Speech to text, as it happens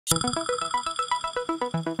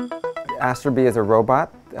Astrobee is a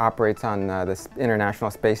robot that operates on the International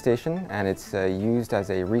Space Station, and it's used as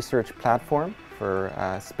a research platform for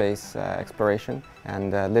space exploration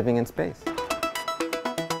and living in space.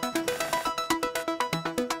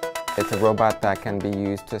 It's a robot that can be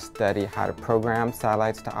used to study how to program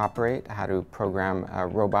satellites to operate, how to program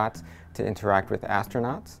robots to interact with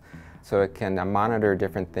astronauts. So it can monitor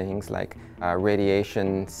different things like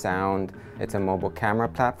radiation, sound. It's a mobile camera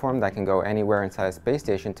platform that can go anywhere inside a space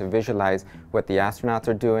station to visualize what the astronauts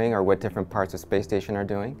are doing or what different parts of space station are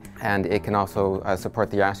doing. And it can also support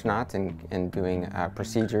the astronauts in doing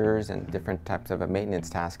procedures and different types of maintenance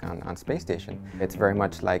tasks on space station. It's very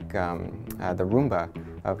much like the Roomba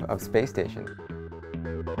of space station.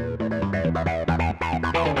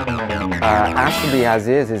 Astrobee as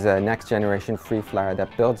is a next generation free flyer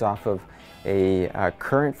that builds off of a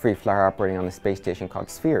current free flyer operating on the space station called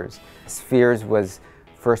Spheres. Spheres was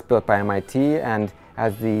first built by MIT, and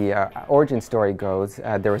as the origin story goes,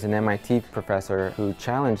 there was an MIT professor who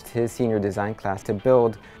challenged his senior design class to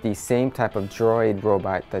build the same type of droid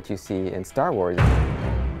robot that you see in Star Wars.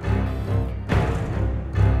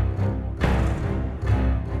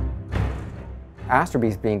 Astrobee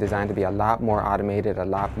is being designed to be a lot more automated, a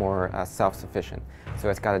lot more self-sufficient. So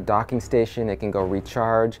it's got a docking station, it can go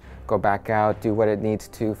recharge, go back out, do what it needs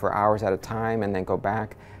to for hours at a time, and then go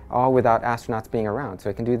back, all without astronauts being around. So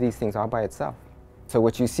it can do these things all by itself. So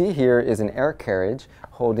what you see here is an air carriage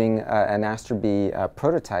holding an Astrobee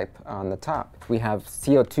prototype on the top. We have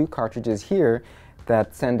CO2 cartridges here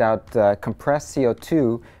that send out compressed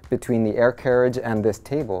CO2 between the air carriage and this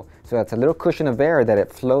table. So that's a little cushion of air that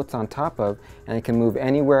it floats on top of, and it can move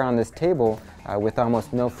anywhere on this table with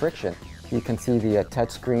almost no friction. You can see the touch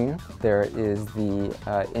screen. There is the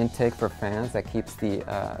intake for fans that keeps the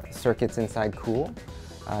circuits inside cool.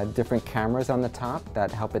 Different cameras on the top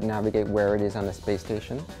that help it navigate where it is on the space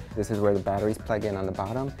station. This is where the batteries plug in on the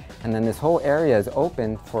bottom. And then this whole area is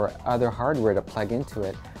open for other hardware to plug into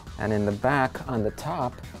it. And in the back on the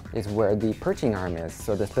top is where the perching arm is.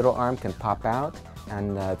 So this little arm can pop out,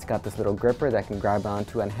 and it's got this little gripper that can grab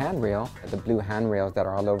onto a handrail, the blue handrails that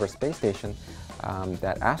are all over space station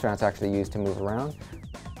that astronauts actually use to move around.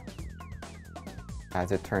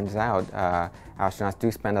 As it turns out, astronauts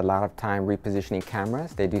do spend a lot of time repositioning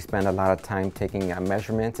cameras. They do spend a lot of time taking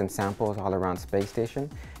measurements and samples all around space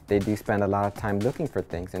station. They do spend a lot of time looking for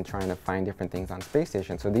things and trying to find different things on space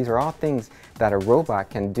station. So these are all things that a robot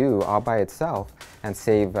can do all by itself and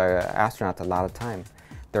save astronauts a lot of time.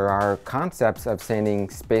 There are concepts of sending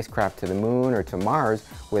spacecraft to the moon or to Mars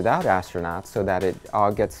without astronauts so that it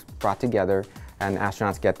all gets brought together and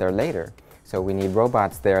astronauts get there later. So we need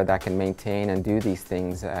robots there that can maintain and do these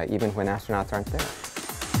things even when astronauts aren't there.